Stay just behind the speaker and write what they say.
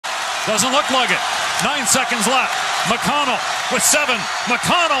Doesn't look like it. 9 seconds left. McConnell with 7.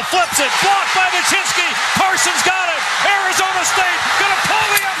 McConnell flips it. Blocked by Baczynski. Carson's got it. Arizona State going to pull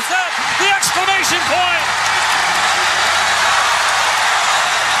the upset. The exclamation point.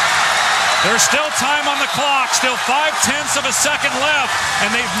 There's still time on the clock. Still 0.5 of a second left. And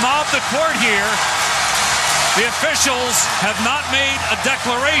they've mobbed the court here. The officials have not made a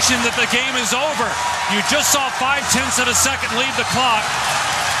declaration that the game is over. You just saw 0.5 of a second leave the clock.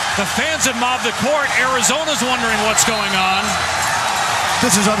 The fans have mobbed the court. Arizona's wondering what's going on.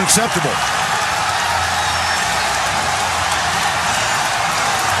 This is unacceptable.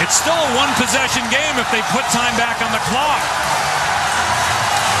 It's still a one-possession game if they put time back on the clock.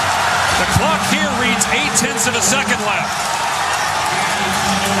 The clock here reads 0.8 of a second left.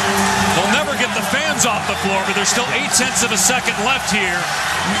 They'll never get the fans off the floor, but there's still 0.8 of a second left here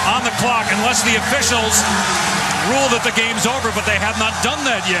on the clock, unless the officials rule that the game's over, but they have not done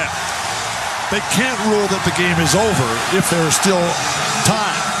that yet. They can't rule that the game is over if there's still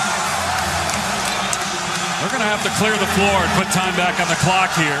time. They're going to have to clear the floor and put time back on the clock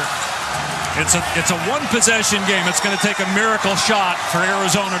here. It's a one-possession game. It's going to take a miracle shot for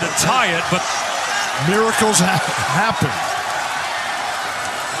Arizona to tie it, but miracles happen.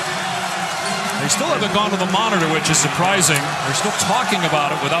 They still haven't gone to the monitor, which is surprising. They're still talking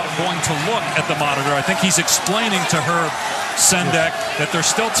about it without going to look at the monitor. I think he's explaining to her Sendek that there's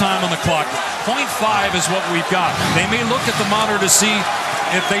still time on the clock. 0.5 is what we've got. They may look at the monitor to see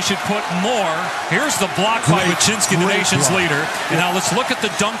if they should put more. Here's the block by Baczynski, the nation's leader. And now let's look at the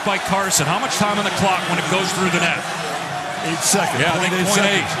dunk by Carson. How much time on the clock when it goes through the net? 8 seconds. Yeah, I think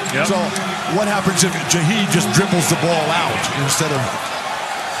 0.8. Yep. So what happens if Jahi just dribbles the ball out instead of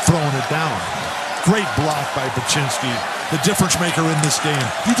throwing it down? Great block by Baczynski, the difference maker in this game.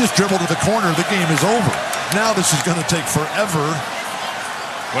 You just dribble to the corner, the game is over. Now this is going to take forever.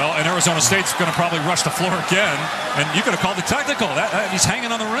 Well, and Arizona State's going to probably rush the floor again, and you could have called the technical. He's hanging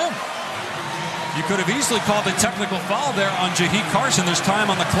on the rim. You could have easily called the technical foul there on Jahi Carson. There's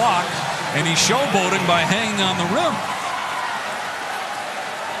time on the clock, and he's showboating by hanging on the rim.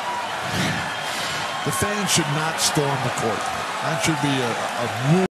 The fans should not storm the court. That should be a rule.